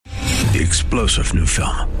The explosive new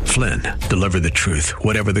film, Flynn, deliver the truth,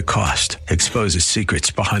 whatever the cost. Exposes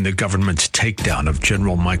secrets behind the government's takedown of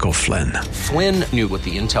General Michael Flynn. Flynn knew what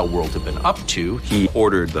the intel world had been up to. He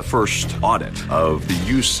ordered the first audit of the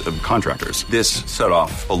use of contractors. This set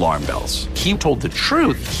off alarm bells. He told the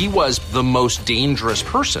truth. He was the most dangerous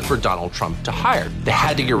person for Donald Trump to hire. They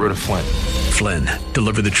had to get rid of Flynn. Flynn,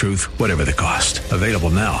 deliver the truth, whatever the cost. Available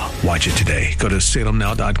now. Watch it today. Go to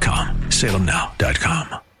salemnow.com.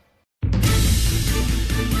 salemnow.com.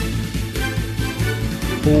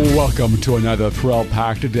 Welcome to another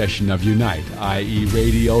thrill-packed edition of Unite, i.e.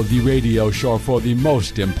 Radio, the radio show for the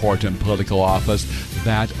most important political office,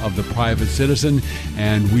 that of the private citizen.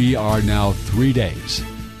 And we are now 3 days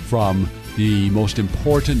from the most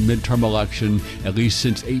important midterm election, at least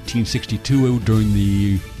since 1862, during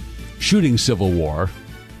the shooting Civil War.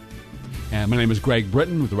 And my name is Greg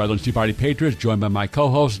Britton with the Redlands Tea Party Patriots, joined by my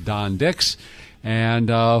co-host, Don Dix.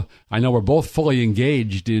 And I know we're both fully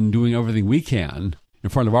engaged in doing everything we can in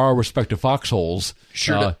front of our respective foxholes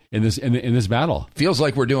in this battle. Feels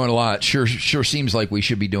like we're doing a lot. Sure seems like we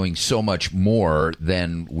should be doing so much more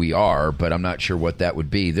than we are, but I'm not sure what that would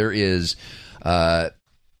be. There is an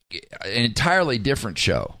entirely different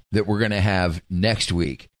show that we're going to have next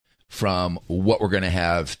week from what we're going to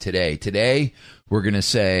have today. Today, we're going to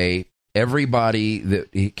say everybody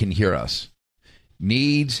that can hear us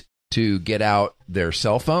needs to get out their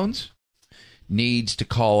cell phones, needs to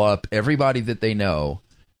call up everybody that they know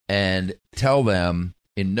and tell them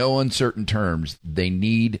in no uncertain terms they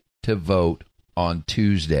need to vote on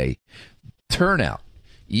Tuesday. Turnout,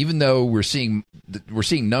 even though we're seeing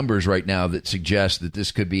numbers right now that suggest that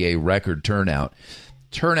this could be a record turnout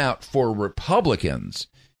for Republicans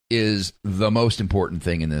is the most important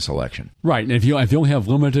thing in this election. Right, and if you only have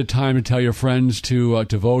limited time to tell your friends to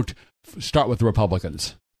vote, start with the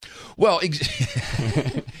Republicans. Well,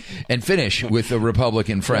 and finish with the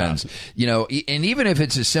Republican friends. Yeah. You know, and even if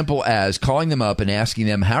it's as simple as calling them up and asking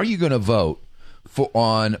them, how are you going to vote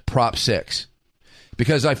on Prop 6?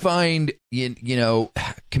 Because I find,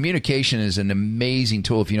 communication is an amazing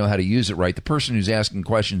tool if you know how to use it right. The person who's asking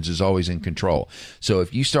questions is always in control. So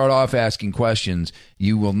if you start off asking questions,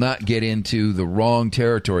 you will not get into the wrong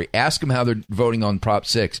territory. Ask them how they're voting on Prop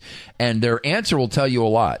 6, and their answer will tell you a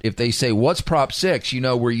lot. If they say, what's Prop 6, you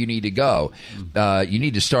know where you need to go. You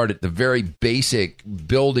need to start at the very basic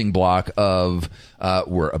building block of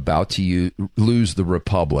we're about to lose the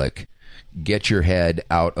Republic. Get your head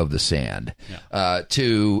out of the sand. Yeah.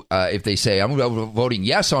 If they say, I'm voting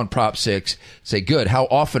yes on Prop 6, say, good, how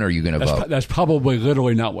often are you going to vote? That's probably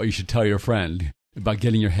literally not what you should tell your friend about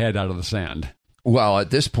getting your head out of the sand. Well, at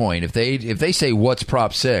this point, if they say, what's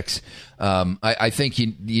Prop 6, I think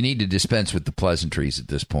you need to dispense with the pleasantries at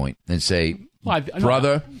this point and say,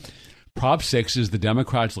 brother. Prop 6 is the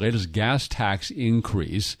Democrats' latest gas tax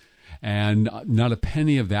increase. And not a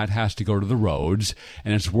penny of that has to go to the roads,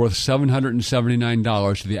 and it's worth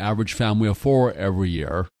 $779 to the average family of four every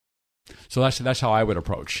year. So that's how I would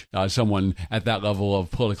approach someone at that level of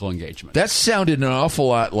political engagement. That sounded an awful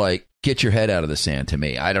lot like get your head out of the sand to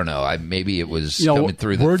me. I don't know. Maybe it was coming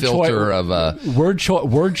through the filter of word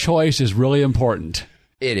choice is really important.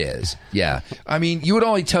 It is, yeah. I mean, you would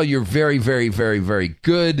only tell your very, very, very, very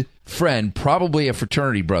good friend, probably a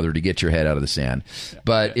fraternity brother, to get your head out of the sand.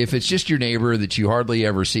 But if it's just your neighbor that you hardly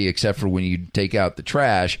ever see except for when you take out the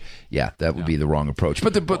trash, that would be the wrong approach.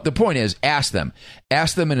 But the point is, ask them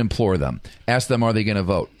and implore them. Ask them, are they going to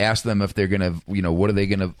vote? Ask them if they're going to, what are they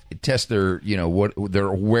going to test their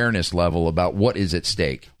awareness level about what is at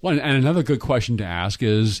stake. Well, and another good question to ask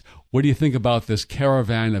is, what do you think about this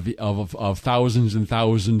caravan of thousands and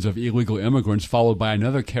thousands of illegal immigrants, followed by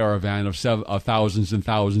another caravan of thousands and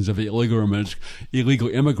thousands of illegal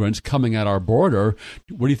immigrants coming at our border?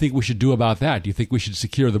 What do you think we should do about that? Do you think we should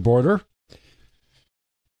secure the border?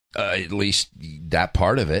 At least that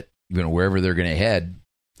part of it, wherever they're going to head.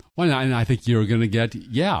 Well, and I think you're going to get,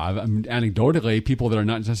 anecdotally, people that are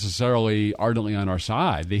not necessarily ardently on our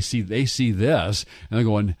side, they see this, and they're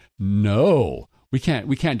going, no. We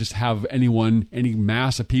can't just have any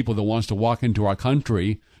mass of people that wants to walk into our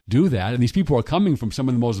country do that. And these people are coming from some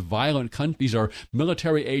of the most violent countries. These are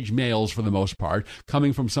military-age males for the most part,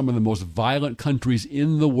 coming from some of the most violent countries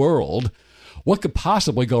in the world. What could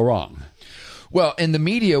possibly go wrong? Well, and the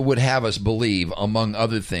media would have us believe, among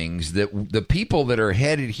other things, that the people that are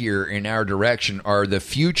headed here in our direction are the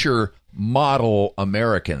future model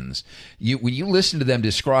Americans. When you listen to them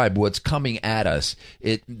describe what's coming at us,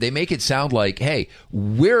 they make it sound like, hey,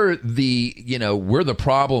 we're the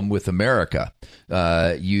problem with America.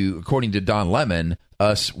 According to Don Lemon,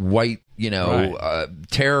 us white,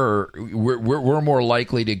 terror. We're more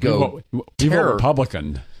likely to go terror.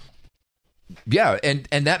 Republican. Yeah, and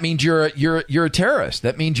that means you're a terrorist.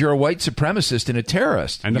 That means you're a white supremacist and a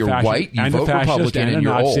terrorist. And you're white, you vote Republican, and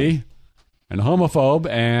you're Nazi, old. And a homophobe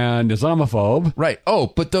and Islamophobe. Right. Oh,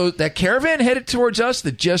 but that caravan headed towards us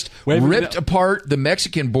that just ripped apart the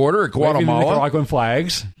Mexican border at Guatemala. The Nicaraguan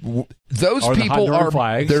flags. Those people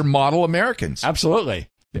are they're model Americans. Absolutely.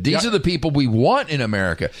 These are the people we want in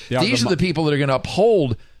America. These are the people that are going to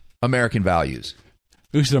uphold American values.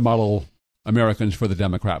 These are the model Americans for the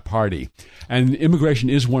Democrat Party. And immigration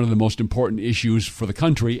is one of the most important issues for the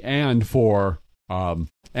country and for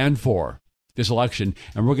this election.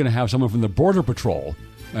 And we're going to have someone from the Border Patrol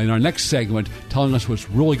in our next segment telling us what's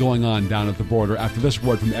really going on down at the border after this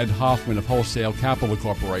word from Ed Hoffman of Wholesale Capital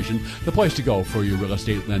Corporation, the place to go for your real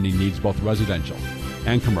estate lending needs, both residential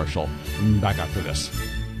and commercial. Back after this.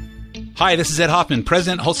 Hi, this is Ed Hoffman,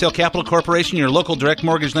 President, Wholesale Capital Corporation, your local direct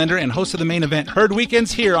mortgage lender and host of the main event, Heard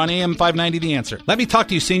Weekends, here on AM 590 The Answer. Let me talk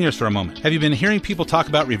to you seniors for a moment. Have you been hearing people talk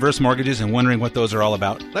about reverse mortgages and wondering what those are all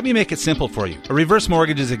about? Let me make it simple for you. A reverse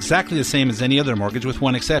mortgage is exactly the same as any other mortgage with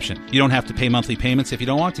one exception. You don't have to pay monthly payments if you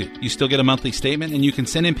don't want to. You still get a monthly statement and you can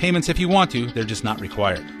send in payments if you want to. They're just not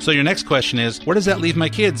required. So your next question is, where does that leave my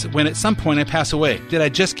kids when at some point I pass away? Did I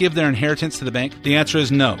just give their inheritance to the bank? The answer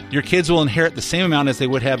is no. Your kids will inherit the same amount as they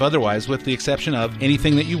would have otherwise, with the exception of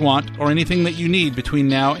anything that you want or anything that you need between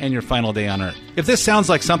now and your final day on Earth. If this sounds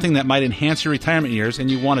like something that might enhance your retirement years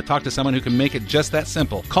and you want to talk to someone who can make it just that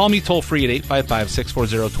simple, call me toll free at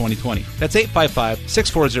 855-640-2020. That's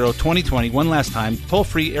 855-640-2020. One last time, toll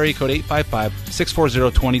free, area code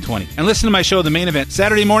 855-640-2020. And listen to my show, The Main Event,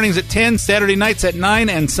 Saturday mornings at 10, Saturday nights at 9,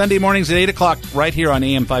 and Sunday mornings at 8 o'clock, right here on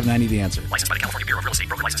AM 590 The Answer. Licensed by the California Bureau of Real Estate,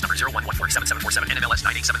 broker license number 011477747, NMLS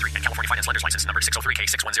 9873, and California Finance Lenders license number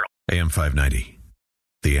 603K610. AM 590,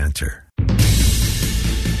 The Answer.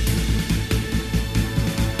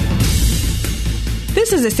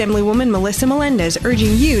 This is Assemblywoman Melissa Melendez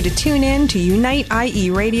urging you to tune in to Unite IE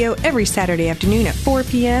Radio every Saturday afternoon at 4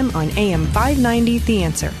 p.m. on AM 590 The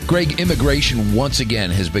Answer. Greg, immigration once again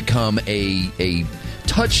has become a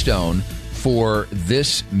touchstone for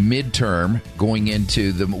this midterm going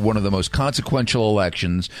into one of the most consequential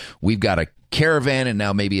elections. We've got a caravan and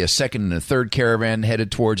now maybe a second and a third caravan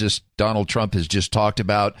headed towards us. Donald Trump has just talked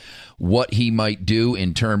about what he might do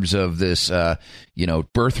in terms of this,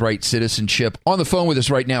 birthright citizenship. On the phone with us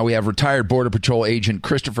right now, we have retired Border Patrol agent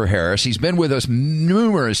Christopher Harris. He's been with us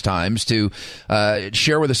numerous times to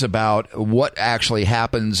share with us about what actually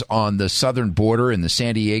happens on the southern border in the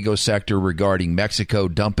San Diego sector regarding Mexico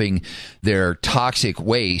dumping their toxic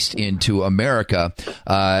waste into America.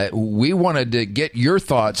 We wanted to get your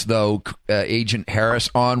thoughts, though, Agent Harris,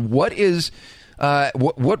 on what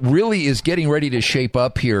really is getting ready to shape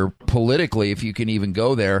up here politically, if you can even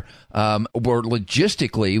go there, or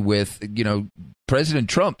logistically with, President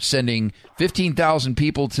Trump sending 15,000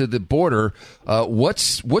 people to the border.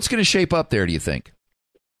 What's going to shape up there, do you think?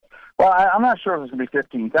 Well, I'm not sure if it's going to be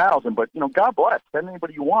 15,000, but, God bless. Send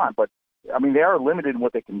anybody you want. But, they are limited in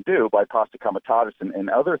what they can do by Pasta Comitatus and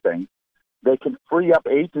other things. They can free up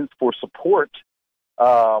agents for support,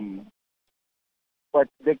 but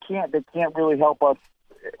they can't really help us.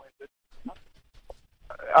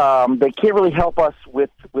 They can't really help us with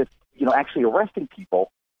actually arresting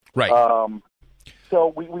people. Right.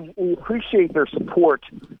 So we appreciate their support,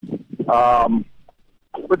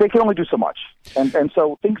 but they can only do so much. And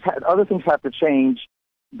so other things have to change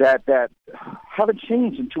that haven't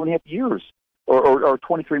changed in 2.5 years or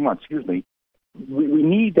 23 months. Excuse me. We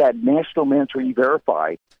need that national mandatory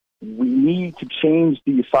E-Verify. We need to change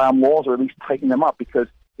the asylum laws, or at least tighten them up, because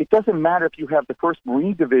it doesn't matter if you have the 1st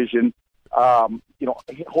Marine Division,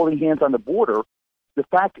 holding hands on the border. The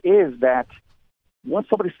fact is that once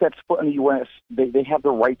somebody steps foot in the U.S., they have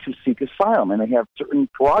the right to seek asylum, and they have certain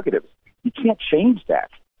prerogatives. You can't change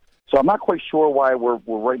that. So I'm not quite sure why we're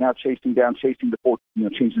right now changing the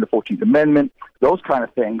 14th Amendment, those kind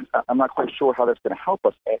of things. I'm not quite sure how that's going to help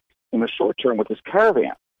us in the short term with this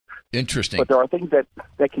caravan. Interesting. But there are things that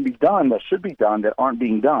can be done, that should be done, that aren't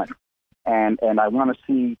being done. And I want to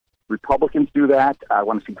see Republicans do that. I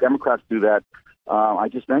want to see Democrats do that. I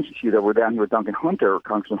just mentioned to you that we're down here with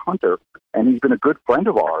Congressman Hunter, and he's been a good friend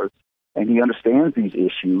of ours, and he understands these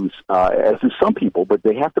issues, as do some people, but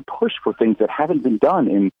they have to push for things that haven't been done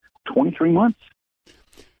in 23 months.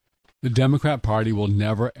 The Democrat Party will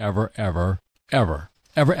never, ever, ever, ever,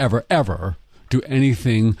 ever, ever, ever do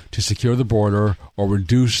anything to secure the border or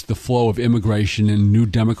reduce the flow of immigration and new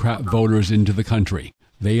Democrat voters into the country.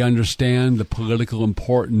 They understand the political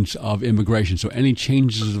importance of immigration. So any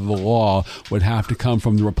changes of the law would have to come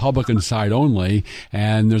from the Republican side only.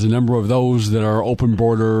 And there's a number of those that are open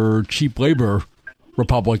border, cheap labor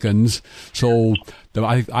Republicans. So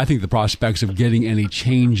I think the prospects of getting any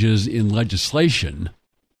changes in legislation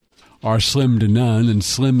are slim to none, and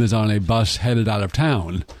Slim is on a bus headed out of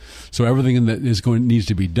town. So everything that needs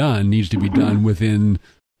to be done within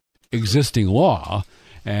existing law,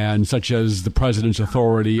 and such as the president's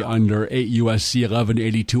authority under 8 U.S.C.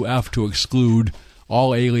 1182F to exclude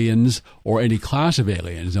all aliens or any class of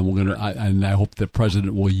aliens. And I hope the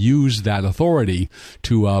president will use that authority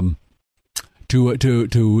to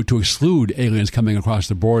exclude aliens coming across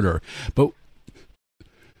the border. But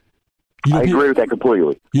I agree with that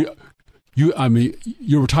completely.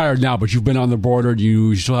 You're retired now, but you've been on the border.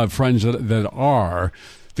 You still have friends that are.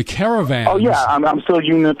 The caravans. Oh, yeah. I'm still a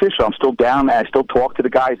union official. I'm still down. I still talk to the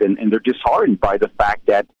guys, and they're disheartened by the fact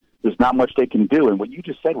that there's not much they can do. And what you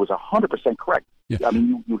just said was 100% correct. Yeah. I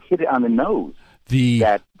mean, you hit it on the nose.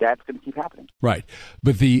 That's going to keep happening. Right.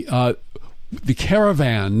 But the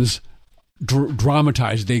caravans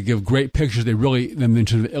dramatize. They give great pictures. They really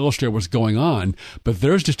to illustrate what's going on. But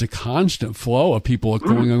there's just a constant flow of people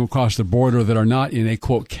going across the border that are not in a,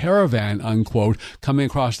 quote, caravan, unquote, coming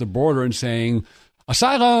across the border and saying,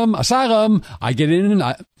 asylum, asylum, I get in,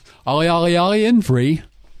 ollie, in free.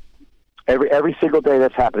 Every single day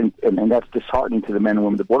that's happening, and that's disheartening to the men and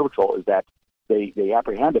women of the Border Patrol, is that they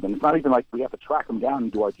apprehend them. And it's not even like we have to track them down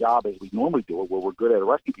and do our job as we normally do it, where we're good at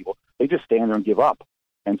arresting people. They just stand there and give up.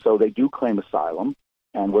 And so they do claim asylum,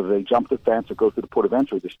 and whether they jump the fence or go through the port of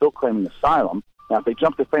entry, they're still claiming asylum. Now, if they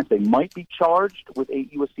jump the fence, they might be charged with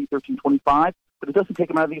 8 U.S.C. 1325, but it doesn't take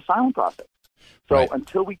them out of the asylum process. So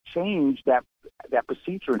until we change that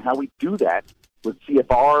procedure and how we do that with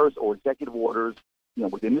CFRs or executive orders,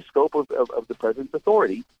 within the scope of the president's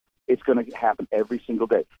authority, it's going to happen every single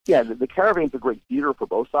day. Yeah, the caravan's a great theater for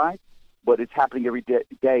both sides, but it's happening every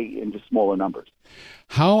day in just smaller numbers.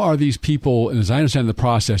 How are these people, and as I understand the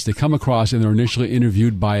process, they come across and they're initially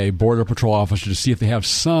interviewed by a Border Patrol officer to see if they have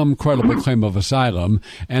some credible claim of asylum,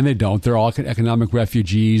 and they don't. They're all economic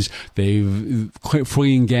refugees. They've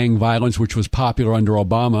fleeing gang violence, which was popular under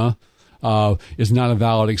Obama. Is not a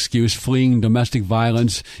valid excuse. Fleeing domestic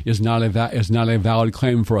violence is not a valid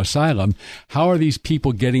claim for asylum. How are these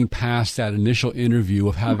people getting past that initial interview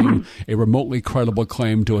of having a remotely credible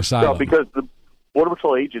claim to asylum? No, because the Border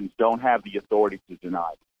Patrol agents don't have the authority to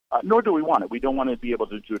deny. Nor do we want it. We don't want to be able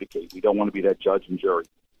to adjudicate. We don't want to be that judge and jury.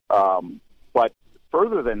 But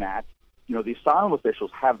further than that, the asylum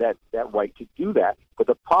officials have that right to do that. But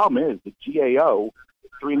the problem is the GAO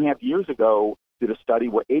 3.5 years ago did a study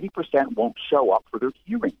where 80% won't show up for their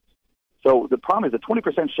hearings. So the problem is that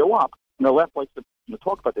 20% show up, and the left likes to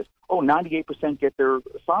talk about this. 98% get their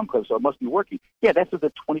asylum claim, so it must be working. Yeah, that's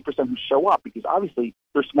the 20% who show up, because obviously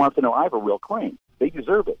they're smart to know I have a real claim. They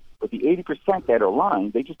deserve it. But the 80% that are lying,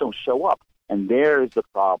 they just don't show up, and there's the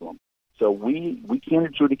problem. So we can't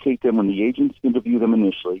adjudicate them when the agents interview them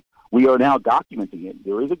initially. We are now documenting it.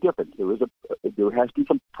 There is a difference. There has been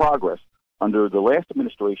some progress. Under the last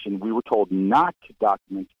administration, we were told not to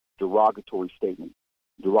document derogatory statements,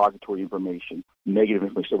 derogatory information, negative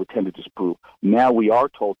information that would tend to disprove. Now we are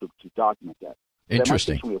told to document that.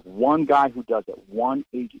 Interesting. We have one guy who does that, one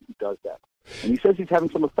agent who does that. And he says he's having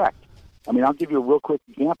some effect. I mean, I'll give you a real quick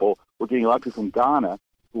example. We're getting a lot of people from Ghana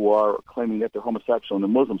who are claiming that they're homosexual and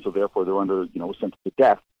they're Muslim, so therefore they're under, sentence to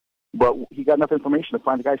death. But he got enough information to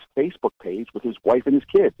find the guy's Facebook page with his wife and his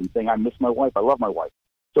kids and saying, I miss my wife, I love my wife.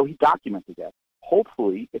 So he documented that.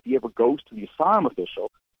 Hopefully, if he ever goes to the asylum official,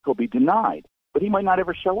 he'll be denied. But he might not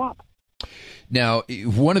ever show up. Now,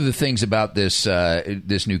 one of the things about this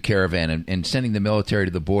new caravan and sending the military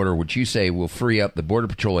to the border, which you say will free up the Border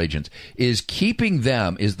Patrol agents, is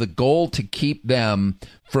the goal to keep them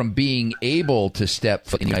from being able to step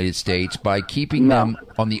foot in the United States by keeping them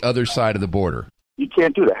on the other side of the border. You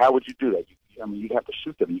can't do that. How would you do that? You'd have to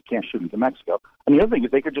shoot them. You can't shoot them to Mexico. And the other thing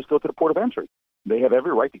is they could just go to the port of entry. They have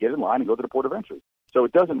every right to get in line and go to the port of entry. So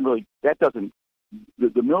the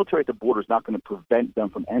military at the border is not going to prevent them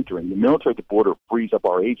from entering. The military at the border frees up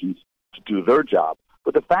our agents to do their job.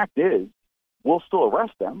 But the fact is, we'll still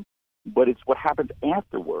arrest them, but it's what happens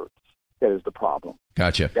afterwards that is the problem.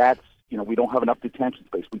 Gotcha. That's, we don't have enough detention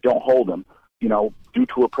space. We don't hold them, due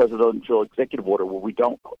to a presidential executive order where we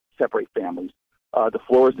don't separate families. The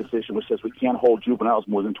Flores decision, which says we can't hold juveniles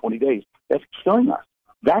more than 20 days, that's killing us.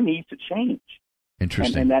 That needs to change.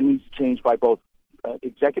 Interesting. And that needs to change by both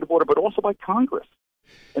executive order, but also by Congress.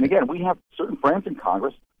 And again, we have certain friends in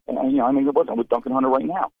Congress, and I'm with Duncan Hunter right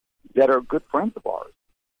now, that are good friends of ours.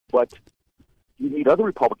 But, You need other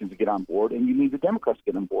Republicans to get on board, and you need the Democrats to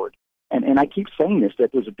get on board. And I keep saying this,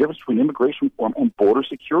 that there's a difference between immigration reform and border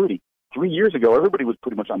security. 3 years ago, everybody was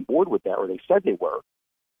pretty much on board with that, or they said they were.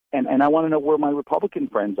 And I want to know where my Republican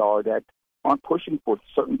friends are that aren't pushing for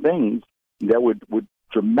certain things that would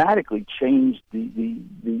dramatically change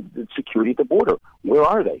the security at the border. Where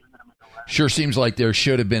are they? Sure seems like there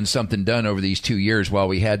should have been something done over these 2 years while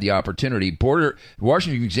we had the opportunity.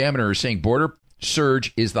 Washington Examiner is saying border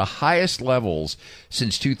surge is the highest levels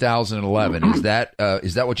since 2011. Is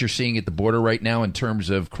that what you're seeing at the border right now in terms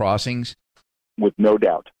of crossings? With no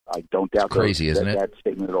doubt. I don't doubt crazy, isn't it? That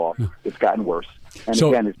statement at all. It's gotten worse. And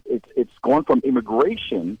again, it's gone from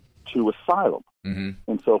immigration to asylum. Mm-hmm.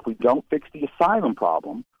 And so if we don't fix the asylum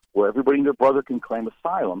problem, where everybody and their brother can claim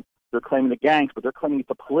asylum, they're claiming the gangs, but they're claiming it's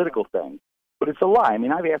a political thing. But it's a lie. I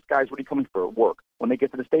mean, I've asked guys, what are you coming for at work? When they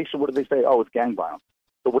get to the station, what do they say? Oh, it's gang violence.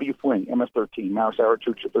 So what are you fleeing? MS-13, Maris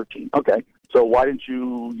Arachucha 13. Okay. So why didn't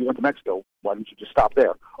you went to Mexico? Why didn't you just stop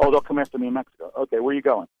there? Oh, they'll come after me in Mexico. Okay, where are you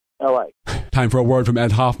going? L.A. Time for a word from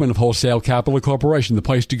Ed Hoffman of Wholesale Capital Corporation, the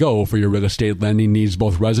place to go for your real estate lending needs,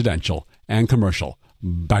 both residential and commercial.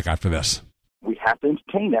 Back after this. We have to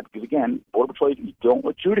entertain that because, again, Border Patrol agents don't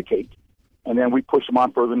adjudicate, and then we push them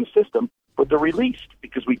on further in the system, but they're released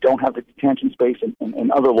because we don't have the detention space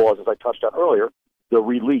and other laws, as I touched on earlier. They're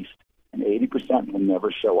released, and 80% will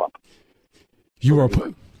never show up.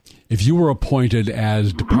 If you were appointed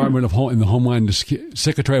as Department of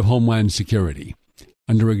Secretary of Homeland Security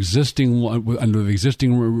under the existing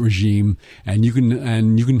regime, and you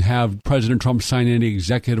can have President Trump sign any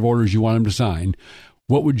executive orders you want him to sign,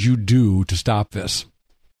 what would you do to stop this?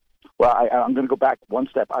 Well, I'm going to go back one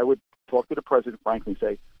step. I would talk to the president, frankly, and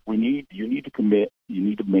say, you need to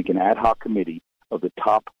make an ad hoc committee of the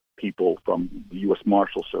top people from the U.S.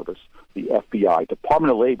 Marshal Service, the FBI,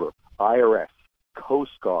 Department of Labor, IRS,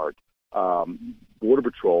 Coast Guard, Border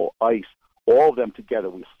Patrol, ICE, all of them together.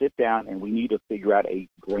 We sit down and we need to figure out a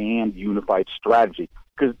grand unified strategy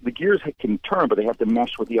because the gears can turn, but they have to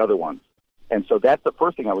mesh with the other ones. And so that's the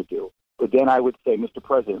first thing I would do. But then I would say, Mr.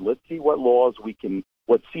 President, let's see what laws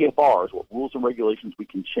what CFRs, what rules and regulations we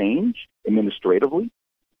can change administratively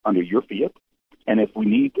under your fiat. And if we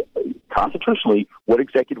need constitutionally, what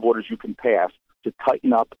executive orders you can pass to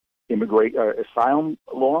tighten up asylum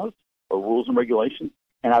laws or rules and regulations.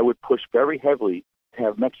 And I would push very heavily to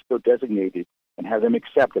have Mexico designated and have them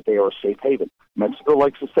accept that they are a safe haven. Mexico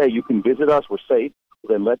likes to say, you can visit us, we're safe.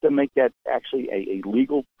 Well, then let them make that actually a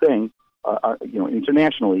legal thing,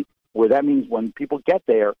 internationally, where that means when people get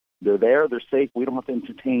there, they're safe. We don't have to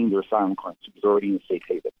entertain their asylum claims because they're already in a safe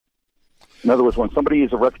haven. In other words, when somebody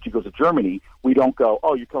is a refugee goes to Germany, we don't go,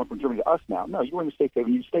 oh, you're coming from Germany to us now. No, you're in a safe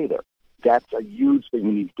haven, you stay there. That's a huge thing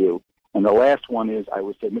we need to do. And the last one is, I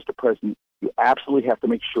would say, Mr. President, you absolutely have to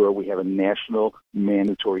make sure we have a national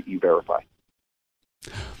mandatory E-Verify.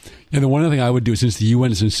 And the one other thing I would do, since the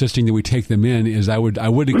UN is insisting that we take them in, is I would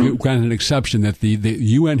grant an exception that the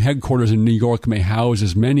UN headquarters in New York may house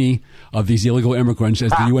as many of these illegal immigrants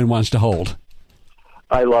as the UN wants to hold.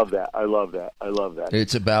 I love that.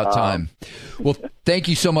 It's about time. Well, thank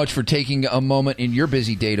you so much for taking a moment in your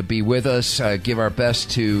busy day to be with us. Give our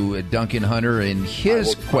best to Duncan Hunter in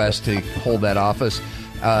his quest to hold that office.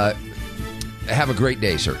 Have a great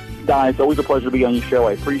day, sir. Don, it's always a pleasure to be on your show.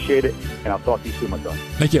 I appreciate it, and I'll talk to you soon, my friend.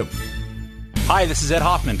 Thank you. Hi, this is Ed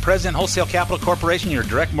Hoffman, President, Wholesale Capital Corporation, your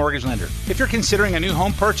direct mortgage lender. If you're considering a new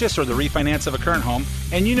home purchase or the refinance of a current home,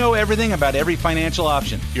 and you know everything about every financial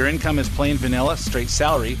option, your income is plain vanilla, straight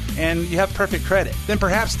salary, and you have perfect credit, then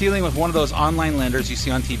perhaps dealing with one of those online lenders you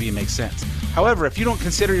see on TV makes sense. However, if you don't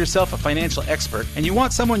consider yourself a financial expert and you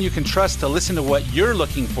want someone you can trust to listen to what you're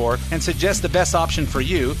looking for and suggest the best option for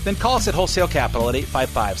you, then call us at Wholesale Capital at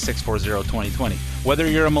 855-640-2020. Whether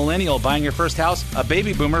you're a millennial buying your first house, a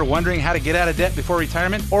baby boomer wondering how to get out of debt before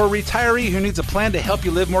retirement, or a retiree who needs a plan to help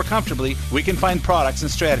you live more comfortably, we can find products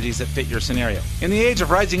and strategies that fit your scenario. In the age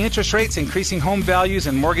of rising interest rates, increasing home values,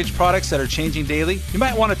 and mortgage products that are changing daily, you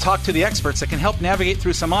might want to talk to the experts that can help navigate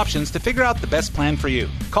through some options to figure out the best plan for you.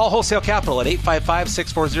 Call Wholesale Capital at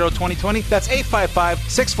 855-640-2020. That's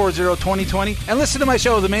 855-640-2020. And listen to my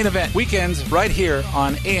show, The Main Event, weekends right here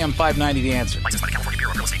on AM 590 The Answer. Licensed by the California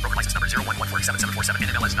Bureau of Real Estate. Broker license number 011477747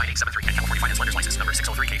 NMLS 9873 and California Finance Lenders license number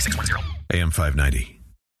 603K610. AM 590,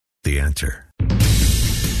 The Answer.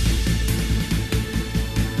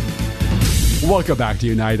 Welcome back to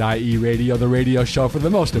Unite IE Radio, the radio show for the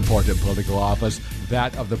most important political office,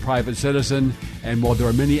 that of the private citizen. And while there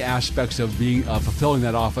are many aspects of fulfilling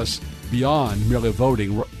that office beyond merely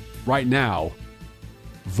voting, right now,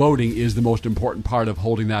 voting is the most important part of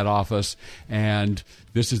holding that office. And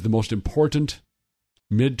this is the most important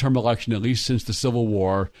midterm election, at least since the Civil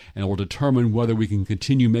War, and it will determine whether we can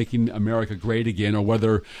continue making America great again or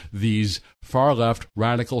whether these far-left,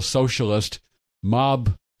 radical, socialist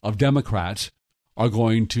mob of Democrats are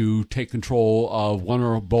going to take control of one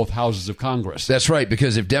or both houses of Congress. That's right,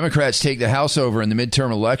 because if Democrats take the House over in the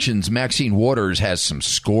midterm elections, Maxine Waters has some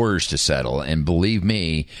scores to settle, and believe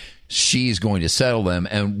me, she's going to settle them.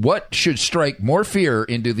 And what should strike more fear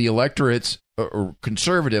into the electorate's or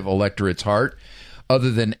conservative electorate's heart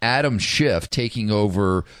other than Adam Schiff taking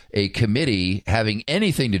over a committee having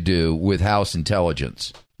anything to do with House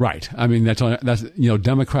intelligence? Right. I mean, that's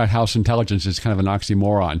Democrat House intelligence is kind of an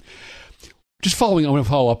oxymoron. Just I want to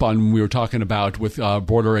follow up on what we were talking about with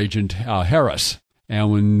Border Agent Harris.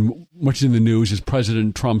 And when much in the news is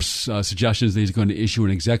President Trump's suggestions that he's going to issue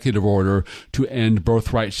an executive order to end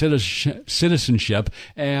birthright citizenship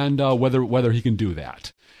and whether he can do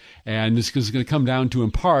that. And this is going to come down to,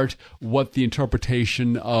 in part, what the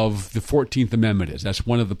interpretation of the 14th Amendment is. That's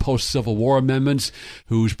one of the post-Civil War amendments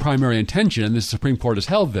whose primary intention, and the Supreme Court has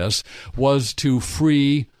held this, was to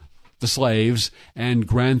free the slaves and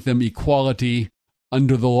grant them equality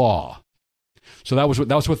under the law. So that was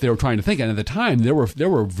what they were trying to think. And at the time, there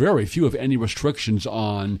were very few, if any, restrictions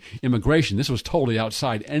on immigration. This was totally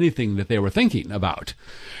outside anything that they were thinking about.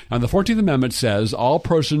 And the 14th Amendment says, all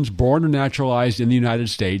persons born or naturalized in the United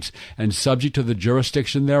States and subject to the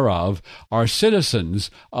jurisdiction thereof are citizens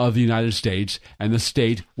of the United States and the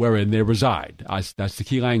state wherein they reside. That's the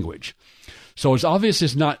key language. So it's obvious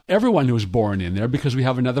it's not everyone who was born in there because we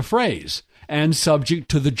have another phrase, and subject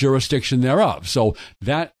to the jurisdiction thereof. So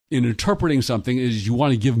that, in interpreting something, is you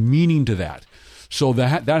want to give meaning to that. So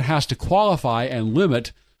that has to qualify and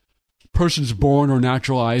limit persons born or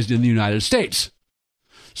naturalized in the United States.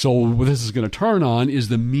 So what this is going to turn on is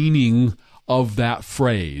the meaning of that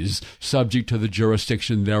phrase, subject to the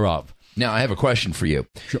jurisdiction thereof. Now, I have a question for you.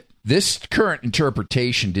 Sure. This current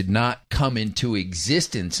interpretation did not come into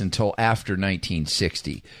existence until after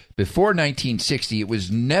 1960. Before 1960, it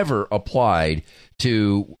was never applied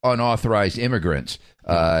to unauthorized immigrants,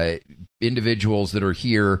 individuals that are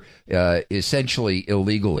here essentially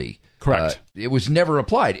illegally. Correct. It was never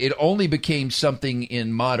applied. It only became something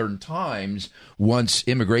in modern times once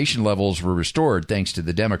immigration levels were restored, thanks to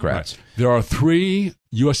the Democrats. Right. There are 3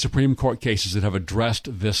 U.S. Supreme Court cases that have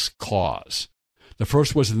addressed this clause. The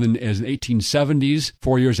first was in the 1870s,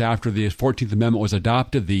 4 years after the 14th Amendment was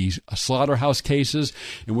adopted, the slaughterhouse cases,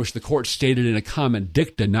 in which the court stated in a comment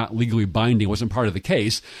dicta, not legally binding, wasn't part of the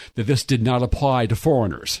case, that this did not apply to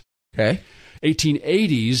foreigners. Okay.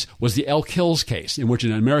 1880s was the Elk Hills case, in which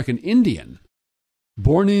an American Indian,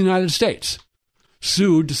 born in the United States,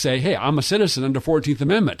 sued to say, hey, I'm a citizen under 14th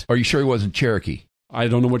Amendment. Are you sure he wasn't Cherokee? I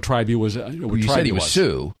don't know what tribe he was. You said he was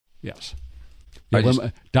Sioux. Yes.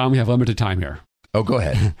 Don, we have limited time here. Oh, go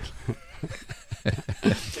ahead.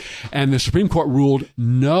 And the Supreme Court ruled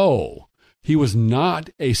no. He was not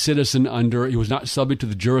a citizen he was not subject to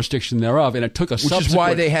the jurisdiction thereof, and it took Which is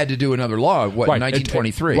why they had to do another law, in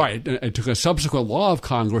 1923. It took a subsequent law of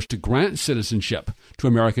Congress to grant citizenship to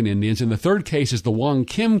American Indians. And the third case is the Wong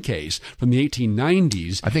Kim case from the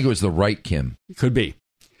 1890s. I think it was the Wright Kim. It could be.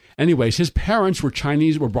 Anyways, his parents were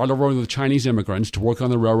brought over with Chinese immigrants to work on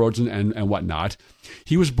the railroads and whatnot.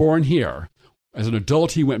 He was born here. As an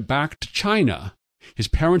adult, he went back to China. His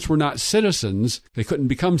parents were not citizens. They couldn't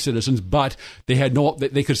become citizens, but they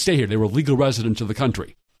could stay here. They were legal residents of the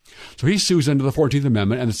country. So he sues under the 14th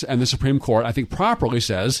Amendment, and the Supreme Court, I think, properly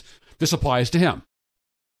says this applies to him.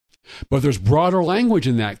 But there's broader language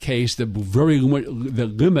in that case that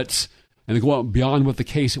limits and they go out beyond what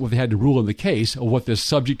they had to rule in the case, of what this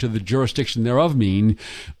subject to the jurisdiction thereof mean.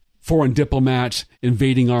 Foreign diplomats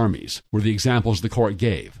invading armies were the examples the court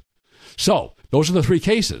gave. So those are the 3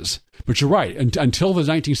 cases. But you're right. Until the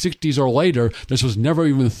 1960s or later, this was never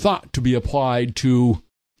even thought to be applied to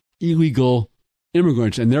illegal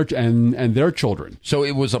immigrants and their children. So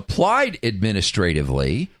it was applied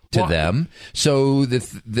administratively to them. So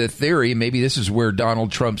the theory, maybe this is where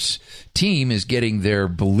Donald Trump's team is getting their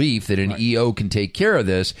belief that an EO can take care of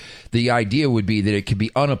this. The idea would be that it could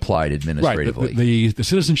be unapplied administratively. Right. The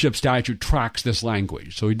citizenship statute tracks this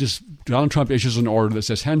language. So Donald Trump issues an order that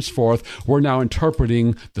says, henceforth, we're now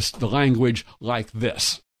interpreting the language like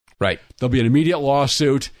this. Right. There'll be an immediate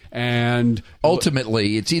lawsuit, and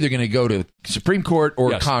ultimately, it's either going to go to Supreme Court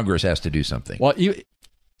or Congress has to do something. Well,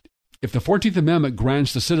 if the 14th Amendment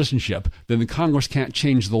grants the citizenship, then the Congress can't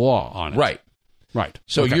change the law on it. Right.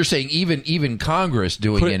 So you're saying even Congress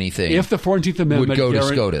doing anything if the 14th Amendment would go to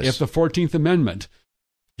SCOTUS. If the 14th Amendment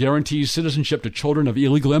guarantees citizenship to children of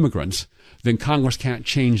illegal immigrants, then Congress can't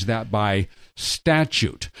change that by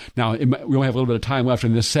statute. Now, we only have a little bit of time left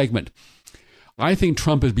in this segment. I think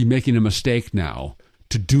Trump is making a mistake now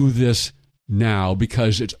to do this now,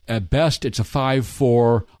 because it's at best it's a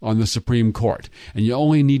 5-4 on the Supreme Court, and you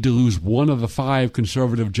only need to lose one of the 5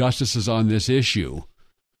 conservative justices on this issue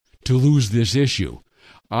to lose this issue.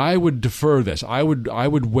 I would defer this. I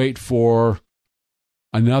would wait for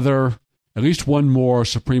another, at least one more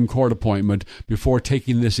Supreme Court appointment before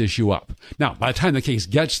taking this issue up. Now, by the time the case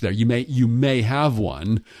gets there, you may have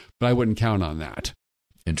one, but I wouldn't count on that.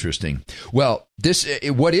 Interesting. Well,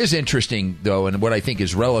 what is interesting, though, and what I think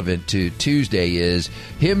is relevant to Tuesday is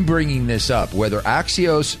him bringing this up. Whether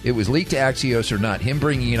Axios, it was leaked to Axios or not, him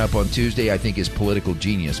bringing it up on Tuesday, I think, is political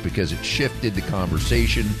genius, because it shifted the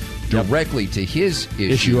conversation directly to his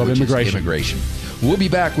issue of immigration. We'll be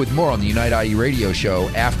back with more on the Unite IE radio show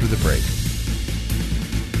after the break.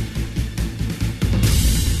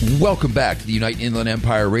 Welcome back to the Unite Inland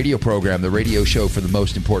Empire radio program, the radio show for the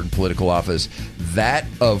most important political office, that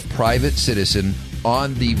of private citizen,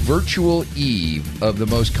 on the virtual eve of the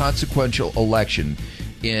most consequential election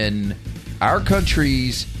in our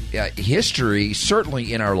country's history,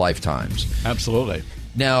 certainly in our lifetimes. Absolutely.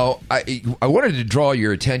 Now, I wanted to draw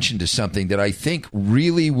your attention to something that I think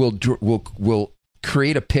really will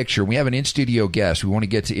create a picture. We have an in-studio guest. We want to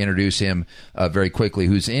get to introduce him very quickly,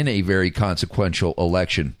 who's in a very consequential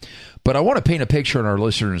election. But I want to paint a picture in our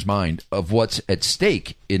listeners' mind of what's at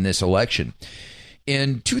stake in this election.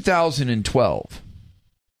 In 2012,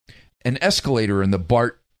 an escalator in the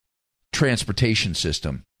BART transportation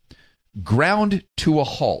system ground to a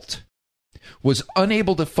halt, was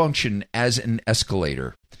unable to function as an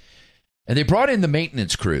escalator. And they brought in the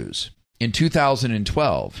maintenance crews in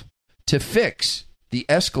 2012 to fix the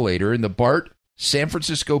escalator in the BART San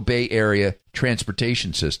Francisco Bay Area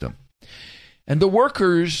transportation system. And the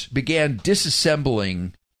workers began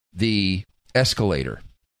disassembling the escalator.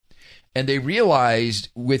 And they realized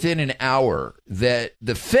within an hour that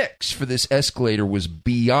the fix for this escalator was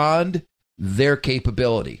beyond their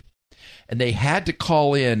capability. And they had to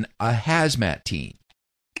call in a hazmat team.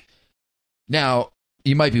 Now,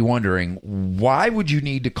 you might be wondering, why would you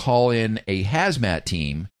need to call in a hazmat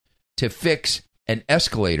team to fix an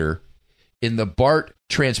escalator in the BART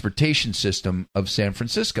transportation system of San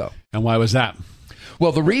Francisco? And why was that?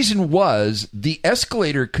 Well, the reason was the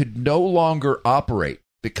escalator could no longer operate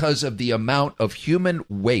because of the amount of human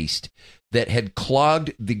waste that had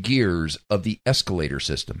clogged the gears of the escalator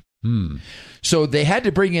system. So they had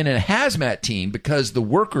to bring in a hazmat team because the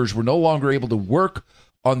workers were no longer able to work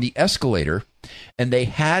on the escalator, and they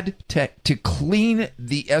had to clean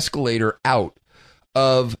the escalator out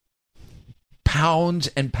of pounds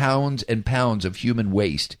and pounds and pounds of human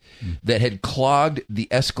waste that had clogged the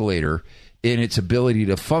escalator in its ability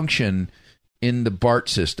to function in the BART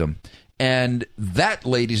system. And that,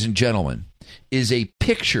 ladies and gentlemen, is a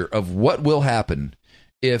picture of what will happen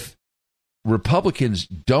if Republicans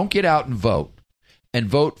don't get out and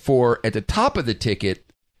vote for, at the top of the ticket,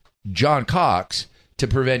 John Cox, to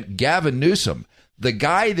prevent Gavin Newsom, the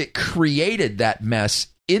guy that created that mess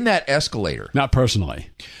in that escalator. Not personally.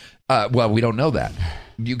 Well, we don't know that.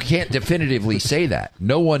 You can't definitively say that.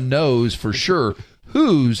 No one knows for sure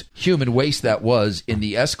whose human waste that was in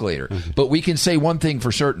the escalator. But we can say one thing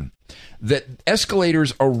for certain, that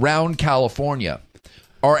escalators around California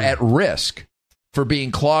are at risk for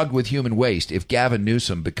being clogged with human waste if Gavin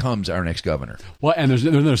Newsom becomes our next governor. Well, and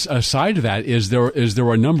there's a side to that. There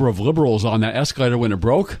were a number of liberals on that escalator when it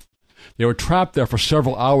broke. They were trapped there for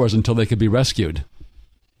several hours until they could be rescued.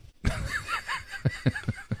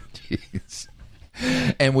 Jeez.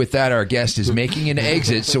 And with that, our guest is making an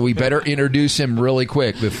exit, so we better introduce him really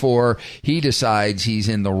quick before he decides he's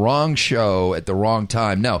in the wrong show at the wrong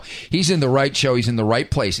time. No, he's in the right show. He's in the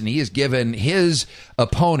right place, and he has given his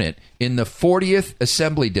opponent in the 40th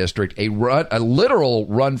Assembly District a literal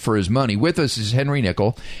run for his money. With us is Henry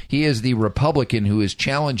Nickel. He is the Republican who is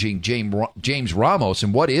challenging James Ramos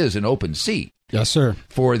in what is an open seat. Yes, sir.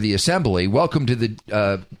 For the Assembly. Welcome to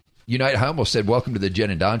the I almost said welcome to the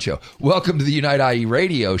Jen and Don show. Welcome to the Unite IE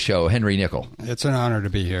radio show, Henry Nickel. It's an honor to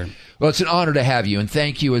be here. Well, it's an honor to have you, and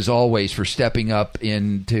thank you as always for stepping up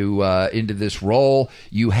into this role.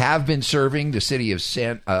 You have been serving the city of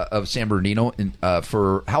San Bernardino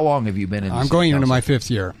for how long have you been in the I'm city going council? into my fifth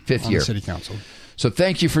year on year. the city council. So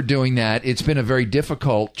thank you for doing that. It's been a very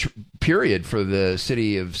difficult period for the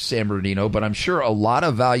city of San Bernardino, but I'm sure a lot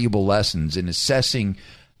of valuable lessons in assessing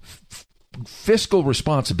fiscal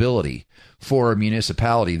responsibility for a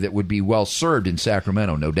municipality that would be well served in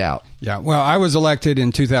Sacramento, no doubt. Yeah, well, I was elected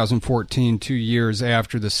in 2014, 2 years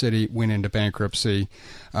after the city went into bankruptcy,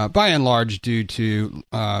 by and large due to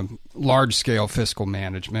large-scale fiscal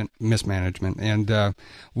mismanagement. And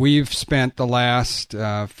we've spent the last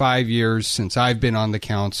 5 years since I've been on the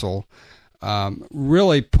council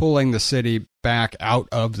really pulling the city back out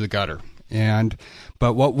of the gutter.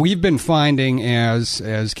 But what we've been finding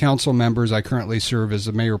as council members, I currently serve as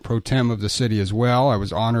the mayor pro tem of the city as well. I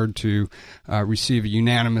was honored to receive a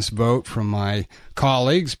unanimous vote from my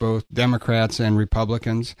colleagues, both Democrats and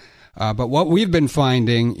Republicans. But what we've been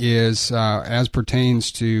finding is, as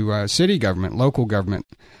pertains to city government, local government,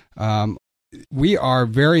 we are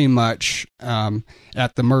very much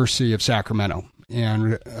at the mercy of Sacramento.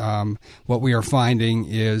 And what we are finding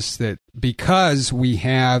is that because we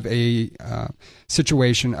have a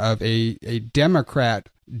situation of a Democrat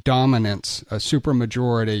dominance, a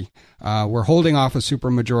supermajority, we're holding off a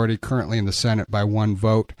supermajority currently in the Senate by one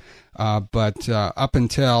vote. But up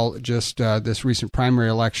until just this recent primary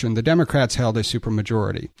election, the Democrats held a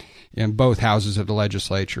supermajority in both houses of the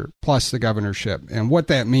legislature, plus the governorship. And what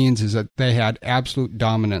that means is that they had absolute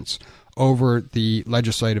dominance over the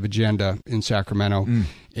legislative agenda in Sacramento.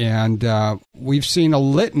 And we've seen a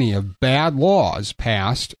litany of bad laws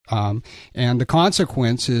passed. And the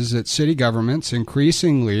consequence is that city governments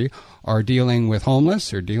increasingly are dealing with homeless,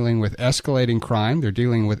 they're dealing with escalating crime, they're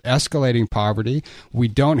dealing with escalating poverty. We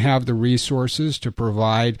don't have the resources to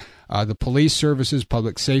provide the police services,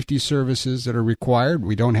 public safety services that are required.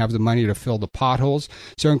 We don't have the money to fill the potholes.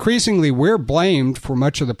 So increasingly, we're blamed for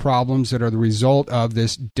much of the problems that are the result of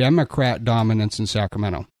this Democrat dominance in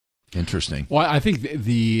Sacramento. Interesting. Well, I think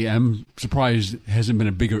I'm surprised it hasn't been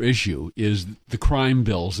a bigger issue is the crime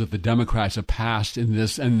bills that the Democrats have passed in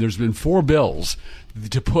this, and there's been 4 bills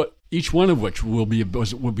to put, each one of which will be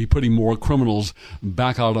putting more criminals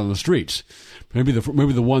back out on the streets. Maybe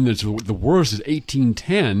the one that's the worst is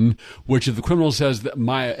 1810, which if the criminal says that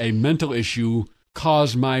a mental issue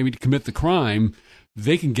caused me to commit the crime,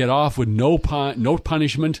 they can get off with no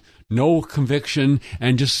punishment, no conviction,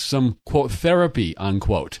 and just some, quote, therapy,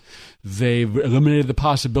 unquote. They've eliminated the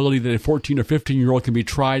possibility that a 14 or 15-year-old can be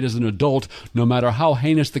tried as an adult no matter how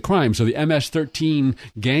heinous the crime. So the MS-13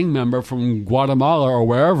 gang member from Guatemala or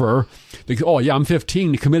wherever, they go, oh, yeah, I'm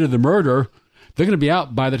 15, committed the murder. They're going to be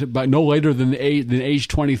out by no later than age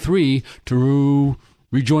 23 to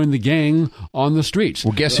rejoin the gang on the streets.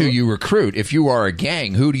 Well, guess who you recruit? If you are a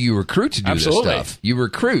gang, who do you recruit to do this stuff? You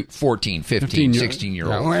recruit 14, 15,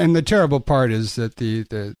 16-year-olds. Yeah, and the terrible part is that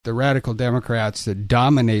the radical Democrats that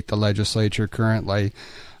dominate the legislature currently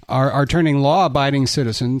are turning law-abiding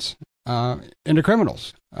citizens into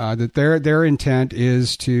criminals. That their intent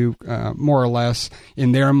is to more or less,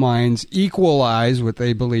 in their minds, equalize what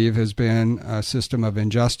they believe has been a system of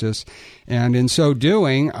injustice. And in so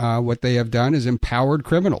doing, what they have done is empowered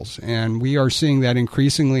criminals. And we are seeing that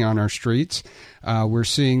increasingly on our streets. We're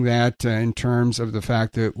seeing that in terms of the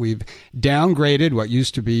fact that we've downgraded what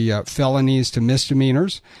used to be felonies to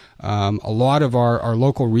misdemeanors. A lot of our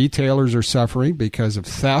local retailers are suffering because of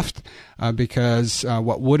theft, because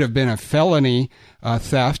what would have been a felony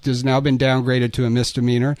theft has now been downgraded to a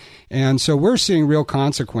misdemeanor. And so we're seeing real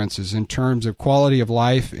consequences in terms of quality of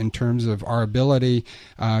life, in terms of our ability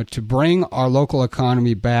to bring our local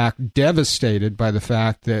economy back, devastated by the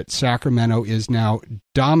fact that Sacramento is now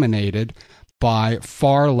dominated by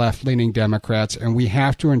far left-leaning Democrats, and we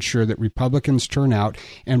have to ensure that Republicans turn out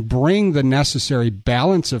and bring the necessary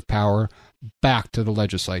balance of power back to the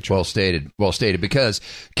legislature. Well stated. Because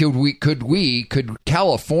could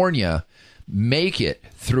California make it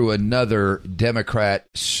through another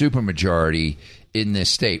Democrat supermajority in this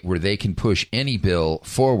state where they can push any bill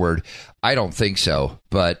forward? I don't think so.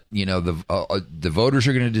 But, the voters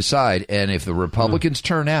are going to decide. And if the Republicans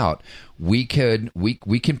turn out, we can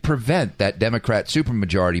prevent that Democrat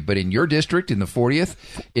supermajority. But in your district, in the 40th,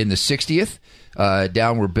 in the 60th,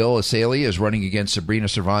 down where Bill Asalia is running against Sabrina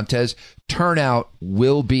Cervantes, turnout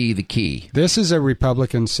will be the key. This is a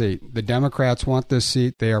Republican seat. The Democrats want this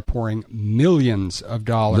seat. They are pouring millions of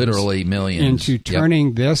dollars. Literally millions. Into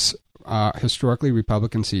turning this historically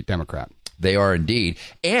Republican seat Democrat. They are indeed.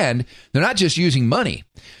 And they're not just using money.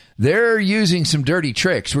 They're using some dirty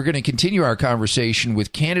tricks. We're going to continue our conversation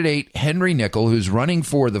with candidate Henry Nickel, who's running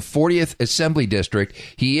for the 40th Assembly District.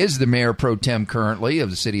 He is the mayor pro tem currently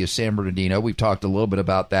of the city of San Bernardino. We've talked a little bit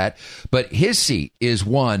about that. But his seat is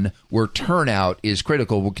one where turnout is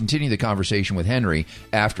critical. We'll continue the conversation with Henry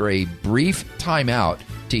after a brief timeout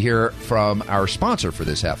to hear from our sponsor for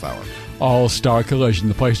this half hour. All-Star Collision,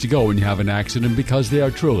 the place to go when you have an accident, because they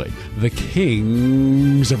are truly the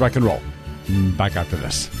kings of rock and roll. Back after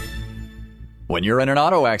this. When you're in an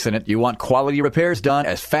auto accident, you want quality repairs done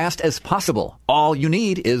as fast as possible. All you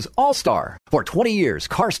need is All-Star. For 20 years,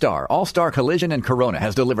 CarStar, All-Star Collision, and Corona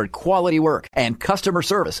has delivered quality work and customer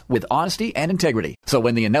service with honesty and integrity. So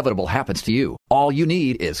when the inevitable happens to you, all you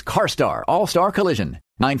need is CarStar, All-Star Collision.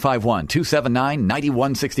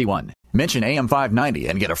 951-279-9161. Mention AM590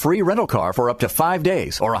 and get a free rental car for up to 5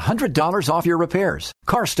 days or $100 off your repairs.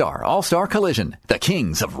 CarStar All-Star Collision, the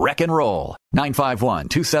kings of wreck and roll.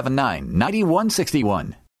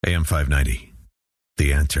 951-279-9161. AM590,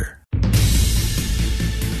 The Answer.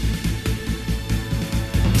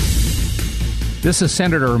 This is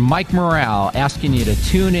Senator Mike Morale asking you to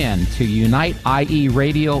tune in to Unite IE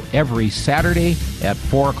Radio every Saturday at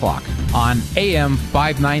 4 o'clock on AM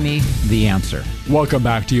 590, The Answer. Welcome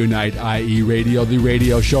back to Unite IE Radio, the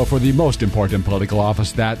radio show for the most important political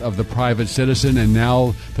office, that of the private citizen. And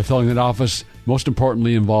now fulfilling that office, most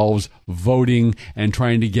importantly, involves voting and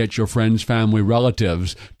trying to get your friends, family,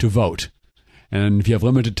 relatives to vote. And if you have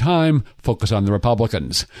limited time, focus on the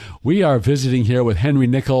Republicans. We are visiting here with Henry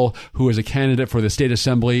Nickel, who is a candidate for the state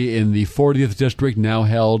assembly in the 40th district, now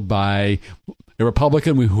held by a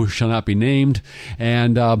Republican who shall not be named.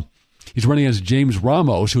 And he's running against James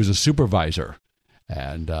Ramos, who is a supervisor.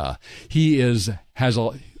 And he has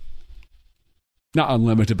not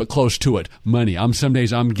unlimited, but close to it, money. Some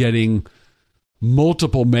days I'm getting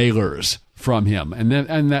multiple mailers from him,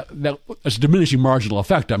 and that's a diminishing marginal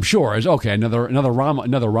effect, I'm sure, is okay, another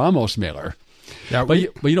Ramos mailer. Yeah, but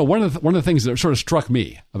you know, one of the things that sort of struck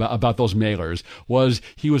me about those mailers was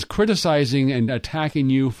he was criticizing and attacking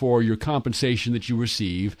you for your compensation that you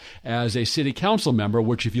receive as a city council member,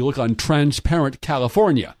 which, if you look on Transparent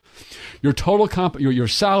California, your total your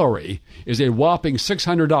salary is a whopping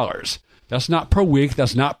 $600. That's not per week.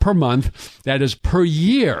 That's not per month. That is per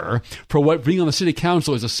year for what being on the city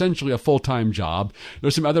council is essentially a full-time job.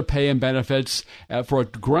 There's some other pay and benefits for a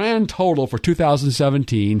grand total for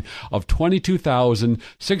 2017 of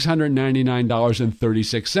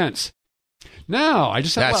 $22,699.36. Now, I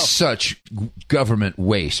just that's such government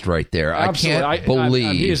waste right there. Absolutely. I can't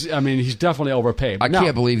believe. He's definitely overpaid. I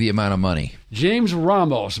can't believe the amount of money. James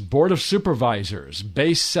Ramos, Board of Supervisors,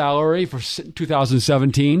 base salary for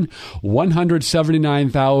 2017,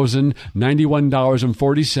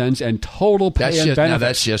 $179,091.40, and total pay and benefits. Now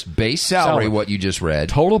that's just base salary, what you just read.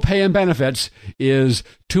 Total pay and benefits is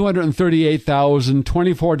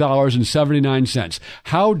 $238,024.79.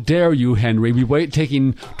 How dare you, Henry, be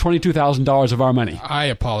taking $22,000 of our money? I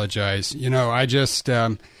apologize. You know, I just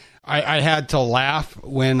I had to laugh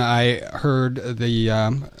when I heard the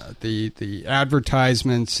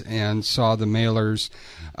advertisements and saw the mailers.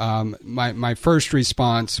 My first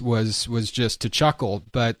response was just to chuckle,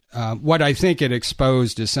 but what I think it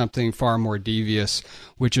exposed is something far more devious,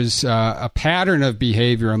 which is a pattern of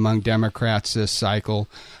behavior among Democrats this cycle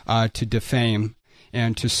to defame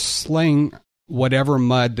and to sling whatever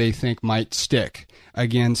mud they think might stick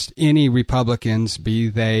against any Republicans, be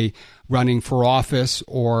they running for office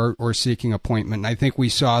or seeking appointment. And I think we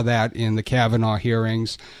saw that in the Kavanaugh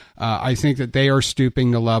hearings. I think that they are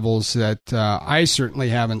stooping to levels that I certainly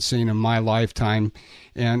haven't seen in my lifetime.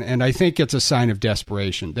 And I think it's a sign of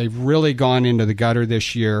desperation. They've really gone into the gutter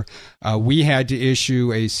this year. We had to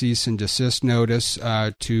issue a cease and desist notice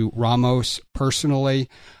to Ramos personally,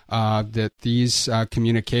 that these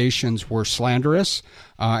communications were slanderous,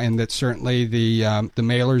 and that certainly the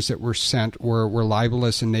mailers that were sent were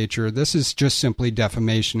libelous in nature. This is just simply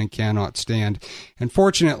defamation and cannot stand. And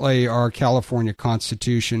fortunately, our California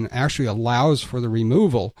Constitution actually allows for the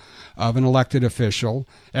removal of an elected official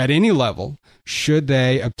at any level should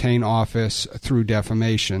they obtain office through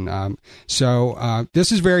defamation. So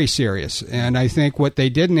this is very serious. And I think what they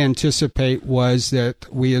didn't anticipate was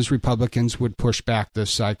that we as Republicans would push back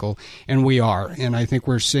this cycle, and we are. And I think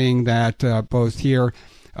we're seeing that both here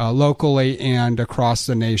locally and across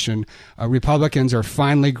the nation. Republicans are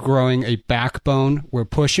finally growing a backbone. We're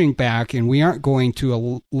pushing back, and we aren't going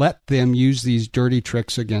to let them use these dirty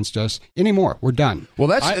tricks against us anymore. We're done. Well,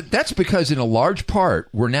 that's because in a large part,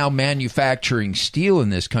 we're now manufacturing steel in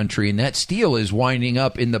this country, and that steel is winding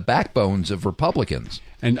up in the backbones of Republicans.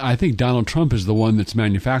 And I think Donald Trump is the one that's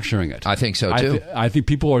manufacturing it. I think so, too. I think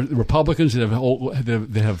Republicans that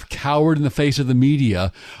have cowered in the face of the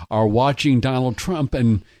media are watching Donald Trump,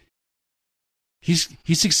 and he's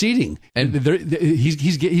succeeding. And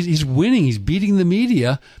he's winning. He's beating the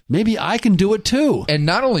media. Maybe I can do it, too. And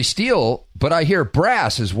not only steel, but I hear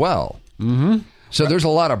brass as well. Mm-hmm. So there's a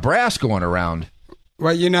lot of brass going around.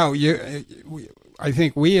 Well, I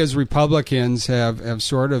think we as Republicans have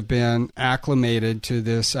sort of been acclimated to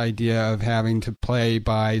this idea of having to play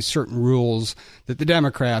by certain rules that the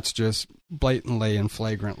Democrats just blatantly and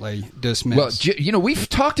flagrantly dismiss. Well, we've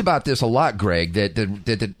talked about this a lot, Greg, that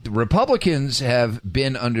the Republicans have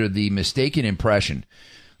been under the mistaken impression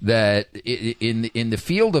that in the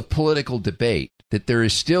field of political debate, that there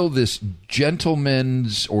is still this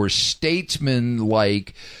gentleman's or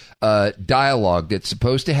statesman-like dialogue that's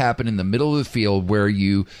supposed to happen in the middle of the field, where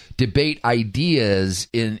you debate ideas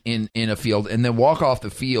in a field and then walk off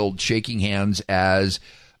the field shaking hands as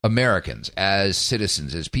Americans, as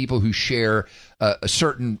citizens, as people who share a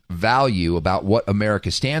certain value about what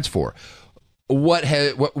America stands for.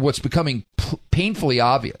 What's becoming painfully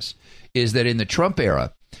obvious is that in the Trump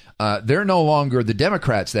era, they're no longer, the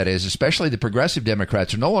Democrats, that is, especially the progressive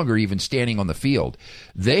Democrats, are no longer even standing on the field.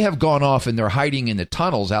 They have gone off and they're hiding in the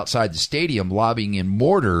tunnels outside the stadium, lobbying in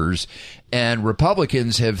mortars, and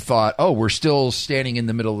Republicans have thought, oh, we're still standing in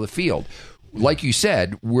the middle of the field. Like you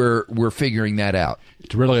said, we're figuring that out.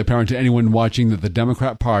 It's really apparent to anyone watching that the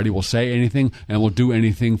Democrat Party will say anything and will do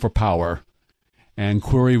anything for power. And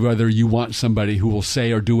query whether you want somebody who will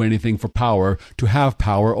say or do anything for power to have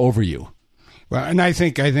power over you. Well, and I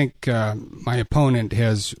think my opponent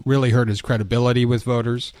has really hurt his credibility with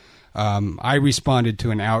voters. I responded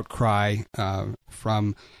to an outcry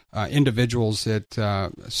from individuals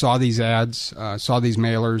that saw these ads, saw these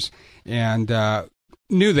mailers, and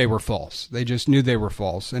knew they were false. They just knew they were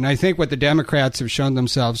false. And I think what the Democrats have shown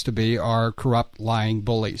themselves to be are corrupt, lying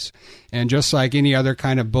bullies. And just like any other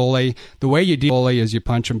kind of bully, the way you deal with a bully is you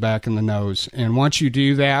punch them back in the nose. And once you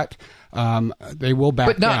do that, they will back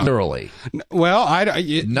down. But not literally. Well, I'm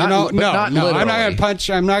not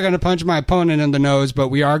going to punch my opponent in the nose, but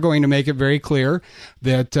we are going to make it very clear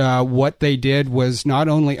that what they did was not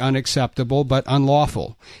only unacceptable but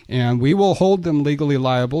unlawful, and we will hold them legally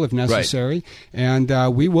liable if necessary, right.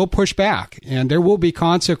 And we will push back, and there will be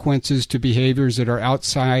consequences to behaviors that are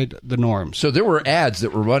outside the norms. So there were ads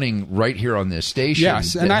that were running right here on this station,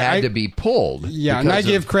 yes, and that had to be pulled. Yeah, and I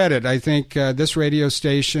give credit. I think this radio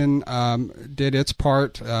station did its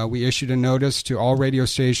part. We issued a notice to all radio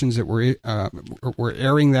stations that were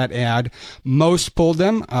airing that ad. Most pulled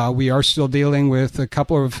them. We are still dealing with a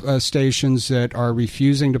couple of stations that are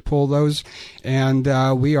refusing to pull those, and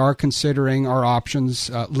we are considering our options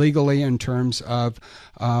legally in terms of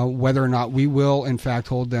whether or not we will, in fact,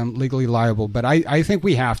 hold them legally liable. But I think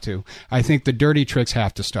we have to. I think the dirty tricks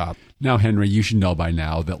have to stop. Now, Henry, you should know by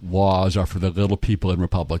now that laws are for the little people and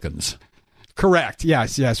Republicans. Correct.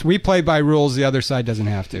 Yes. We play by rules. The other side doesn't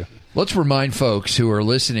have to. Let's remind folks who are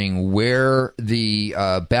listening where the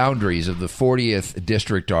boundaries of the 40th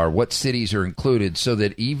District are, what cities are included, so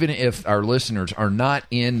that even if our listeners are not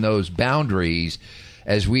in those boundaries,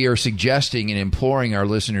 as we are suggesting and imploring our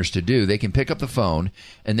listeners to do, they can pick up the phone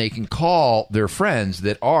and they can call their friends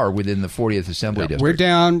that are within the 40th Assembly District.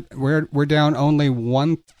 We're down only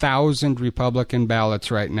 1,000 Republican ballots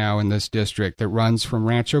right now in this district that runs from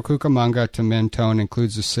Rancho Cucamonga to Mentone,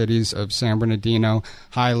 includes the cities of San Bernardino,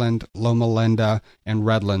 Highland, Loma Linda, and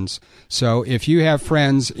Redlands. So if you have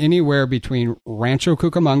friends anywhere between Rancho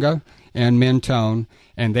Cucamonga and Mentone,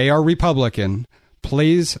 and they are Republican,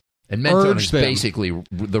 please and Mentone is basically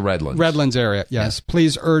the Redlands. Redlands area, yes. Yeah.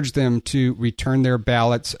 Please urge them to return their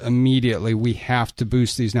ballots immediately. We have to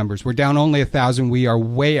boost these numbers. We're down only 1,000. We are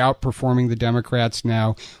way outperforming the Democrats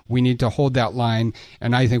now. We need to hold that line,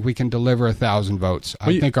 and I think we can deliver 1,000 votes.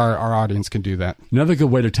 I think our audience can do that. Another good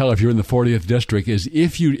way to tell if you're in the 40th District is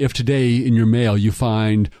if today in your mail you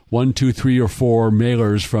find 1, 2, 3, or 4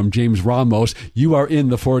 mailers from James Ramos, you are in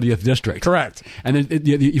the 40th District. Correct. And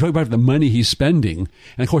you talk about the money he's spending,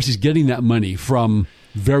 and of course he's getting that money from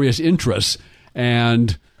various interests,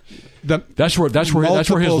 and that's where his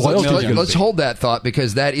loyalty is. Let's hold that thought,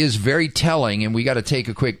 because that is very telling, and we got to take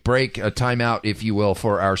a quick break, a timeout, if you will,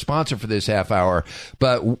 for our sponsor for this half hour.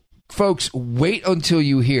 But folks, wait until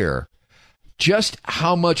you hear just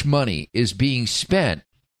how much money is being spent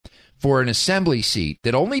for an assembly seat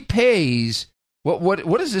that only pays. What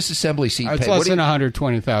does this assembly seat pay? It's less than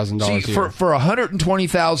 $120,000 for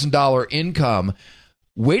 $120,000 income.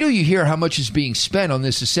 Wait till you hear how much is being spent on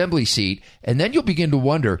this assembly seat, and then you'll begin to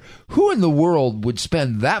wonder who in the world would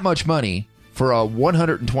spend that much money for a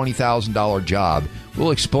 $120,000 job?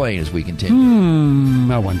 We'll explain as we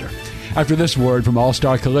continue. I wonder. After this word from All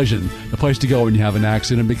Star Collision, the place to go when you have an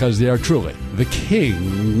accident, because they are truly the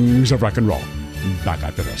kings of rock and roll. Back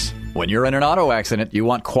after this. When you're in an auto accident, you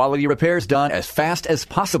want quality repairs done as fast as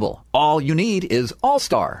possible. All you need is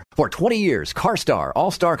All-Star. For 20 years, CarStar,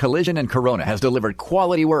 All-Star Collision, and Corona has delivered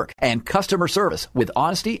quality work and customer service with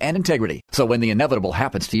honesty and integrity. So when the inevitable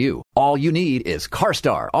happens to you, all you need is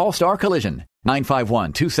CarStar, All-Star Collision.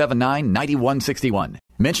 951-279-9161.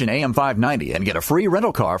 Mention AM590 and get a free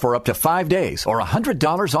rental car for up to 5 days or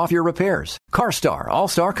 $100 off your repairs. CarStar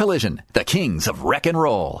All-Star Collision, the kings of wreck and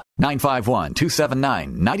roll.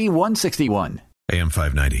 951-279-9161.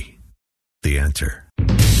 AM590, The Answer.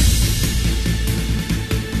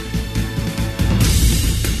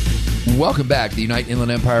 Welcome back to the Unite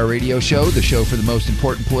Inland Empire Radio Show, the show for the most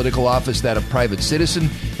important political office, that of private citizen,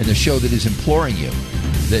 and the show that is imploring you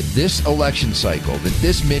that this election cycle, that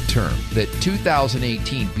this midterm, that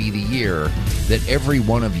 2018 be the year that every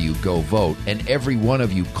one of you go vote, and every one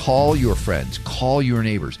of you call your friends, call your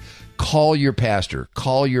neighbors, call your pastor,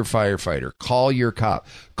 call your firefighter, call your cop,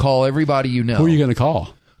 call everybody you know. Who are you going to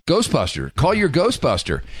call? Ghostbuster. Call your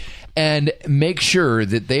Ghostbuster. And make sure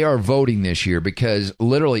that they are voting this year, because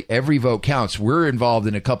literally every vote counts. We're involved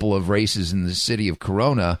in a couple of races in the city of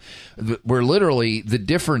Corona where literally the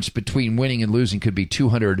difference between winning and losing could be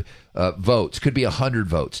 200 votes, could be 100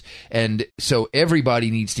 votes. And so everybody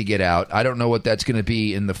needs to get out. I don't know what that's going to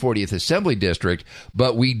be in the 40th Assembly District,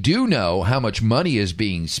 but we do know how much money is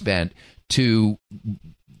being spent to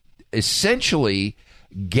essentially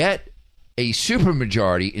get a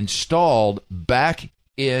supermajority installed back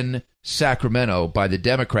in Sacramento by the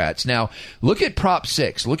Democrats. Now, look at Prop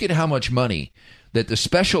 6. Look at how much money that the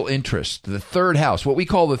special interest, the third house, what we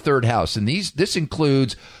call the third house, and this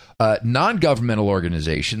includes non-governmental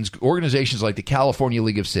organizations like the California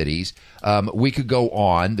League of Cities. We could go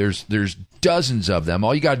on. There's dozens of them.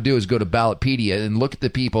 All you got to do is go to Ballotpedia and look at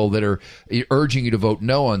the people that are urging you to vote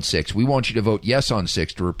no on 6. We want you to vote yes on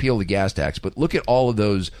 6 to repeal the gas tax. But look at all of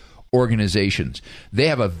those organizations. They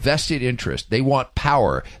have a vested interest. They want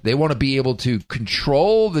power. They want to be able to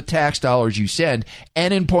control the tax dollars you send.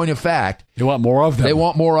 And in point of fact, they want more of them. They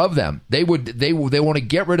want more of them. They want to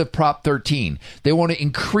get rid of Prop 13. They want to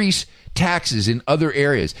increase taxes in other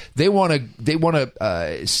areas. They want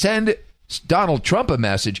to send Donald Trump a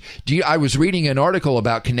message. I was reading an article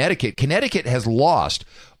about Connecticut. Connecticut has lost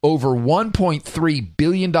over $1.3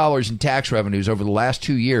 billion in tax revenues over the last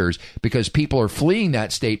 2 years because people are fleeing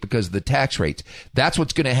that state because of the tax rates. That's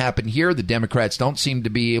what's going to happen here. The Democrats don't seem to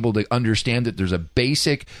be able to understand that there's a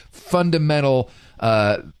basic, fundamental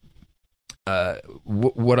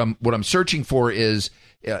what I'm searching for is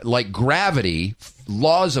like gravity,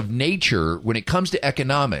 laws of nature when it comes to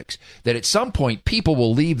economics, that at some point people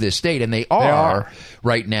will leave this state, and they are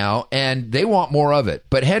right now, and they want more of it.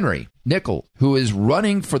 But Henry Nickel, who is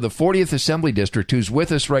running for the 40th Assembly District, who's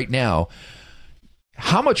with us right now,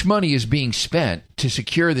 how much money is being spent to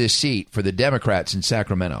secure this seat for the Democrats in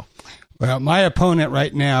Sacramento? Well, my opponent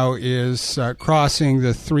right now is crossing the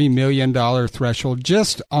 $3 million threshold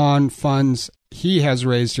just on funds he has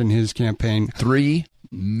raised in his campaign. $3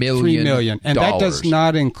 million. And that does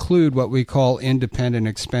not include what we call independent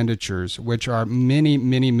expenditures, which are many,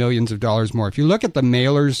 many millions of dollars more. If you look at the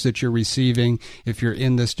mailers that you're receiving, if you're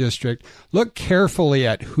in this district, look carefully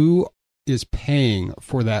at who is paying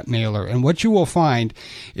for that mailer. And what you will find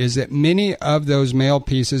is that many of those mail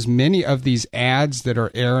pieces, many of these ads that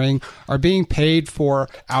are airing are being paid for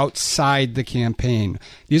outside the campaign.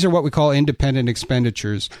 These are what we call independent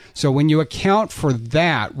expenditures. So when you account for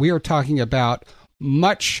that, we are talking about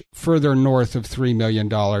much further north of $3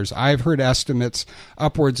 million. I've heard estimates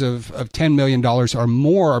upwards of $10 million or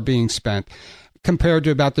more are being spent, compared to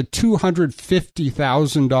about the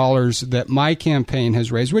 $250,000 that my campaign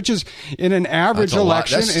has raised, which is in an average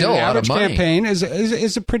election, in an average campaign,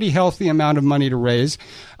 is a pretty healthy amount of money to raise.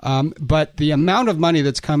 But the amount of money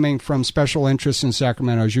that's coming from special interests in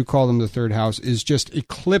Sacramento, as you call them, the third house, is just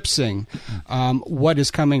eclipsing what is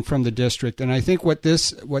coming from the district. And I think what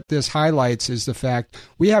this highlights is the fact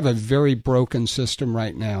we have a very broken system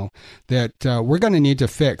right now that we're going to need to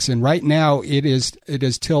fix. And right now it is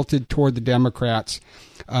tilted toward the Democrats.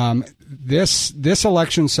 This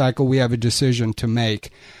election cycle, we have a decision to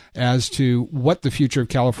make. as to what the future of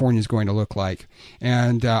California is going to look like.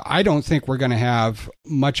 And I don't think we're going to have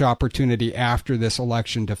much opportunity after this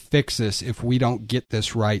election to fix this if we don't get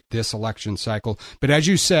this right this election cycle. But as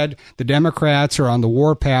you said, the Democrats are on the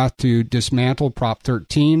warpath to dismantle Prop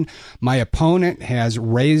 13. My opponent has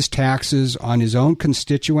raised taxes on his own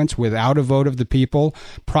constituents without a vote of the people.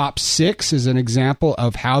 Prop 6 is an example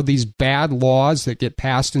of how these bad laws that get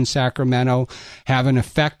passed in Sacramento have an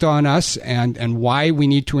effect on us, and why we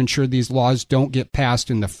need to ensure these laws don't get passed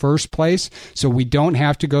in the first place, so we don't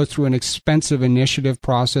have to go through an expensive initiative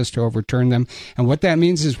process to overturn them. And what that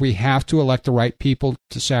means is we have to elect the right people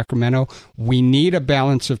to Sacramento. We need a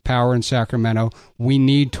balance of power in Sacramento. We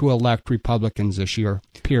need to elect Republicans this year,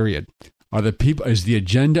 period. Is the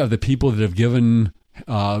agenda of the people that have given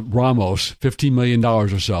Ramos $15 million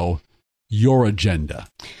or so your agenda?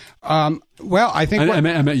 Well, I think... I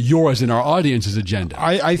meant yours and our audience's agenda.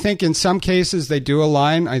 I think in some cases they do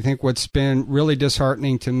align. I think what's been really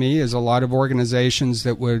disheartening to me is a lot of organizations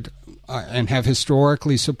that would and have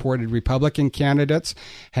historically supported Republican candidates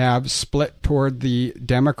have split toward the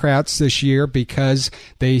Democrats this year because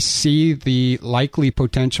they see the likely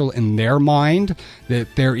potential in their mind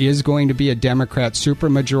that there is going to be a Democrat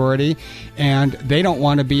supermajority, and they don't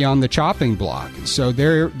want to be on the chopping block. So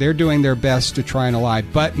they're doing their best to try and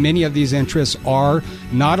align. But many of these interests are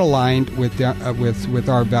not aligned with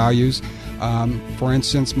our values. For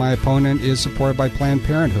instance, my opponent is supported by Planned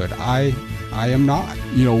Parenthood. I am not.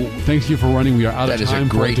 Thank you for running. We are out of time. That is a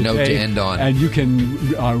great note to end on. And you can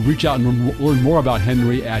reach out and learn more about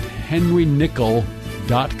Henry at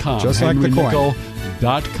henrynickel.com. Just like the coin.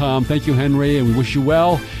 henrynickel.com. Thank you, Henry, and we wish you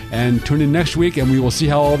well. And tune in next week, and we will see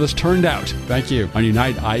how all this turned out. Thank you. On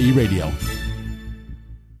Unite IE Radio.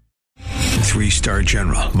 3-star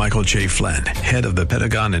General Michael J. Flynn, head of the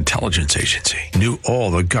Pentagon Intelligence Agency, knew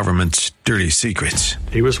all the government's dirty secrets.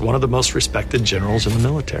 He was one of the most respected generals in the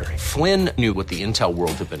military. Flynn knew what the intel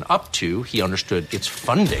world had been up to. He understood its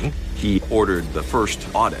funding. He ordered the first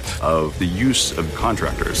audit of the use of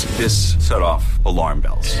contractors. This set off alarm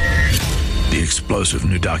bells. The explosive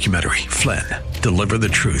new documentary, Flynn, Deliver the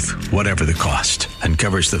Truth, Whatever the Cost,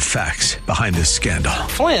 uncovers the facts behind this scandal.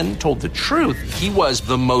 Flynn told the truth. He was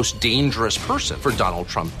the most dangerous person for Donald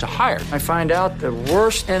Trump to hire. I find out the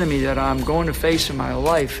worst enemy that I'm going to face in my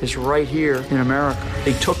life is right here in America.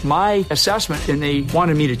 They took my assessment and they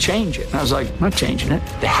wanted me to change it. And I was like, I'm not changing it.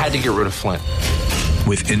 They had to get rid of Flynn.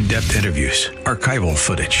 With in-depth interviews, archival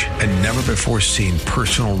footage, and never-before-seen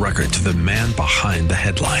personal records of the man behind the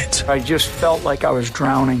headlines. I just felt like I was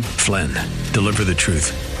drowning. Flynn, Deliver the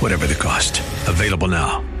Truth, Whatever the Cost. Available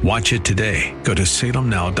now. Watch it today. Go to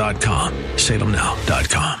salemnow.com.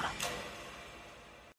 salemnow.com.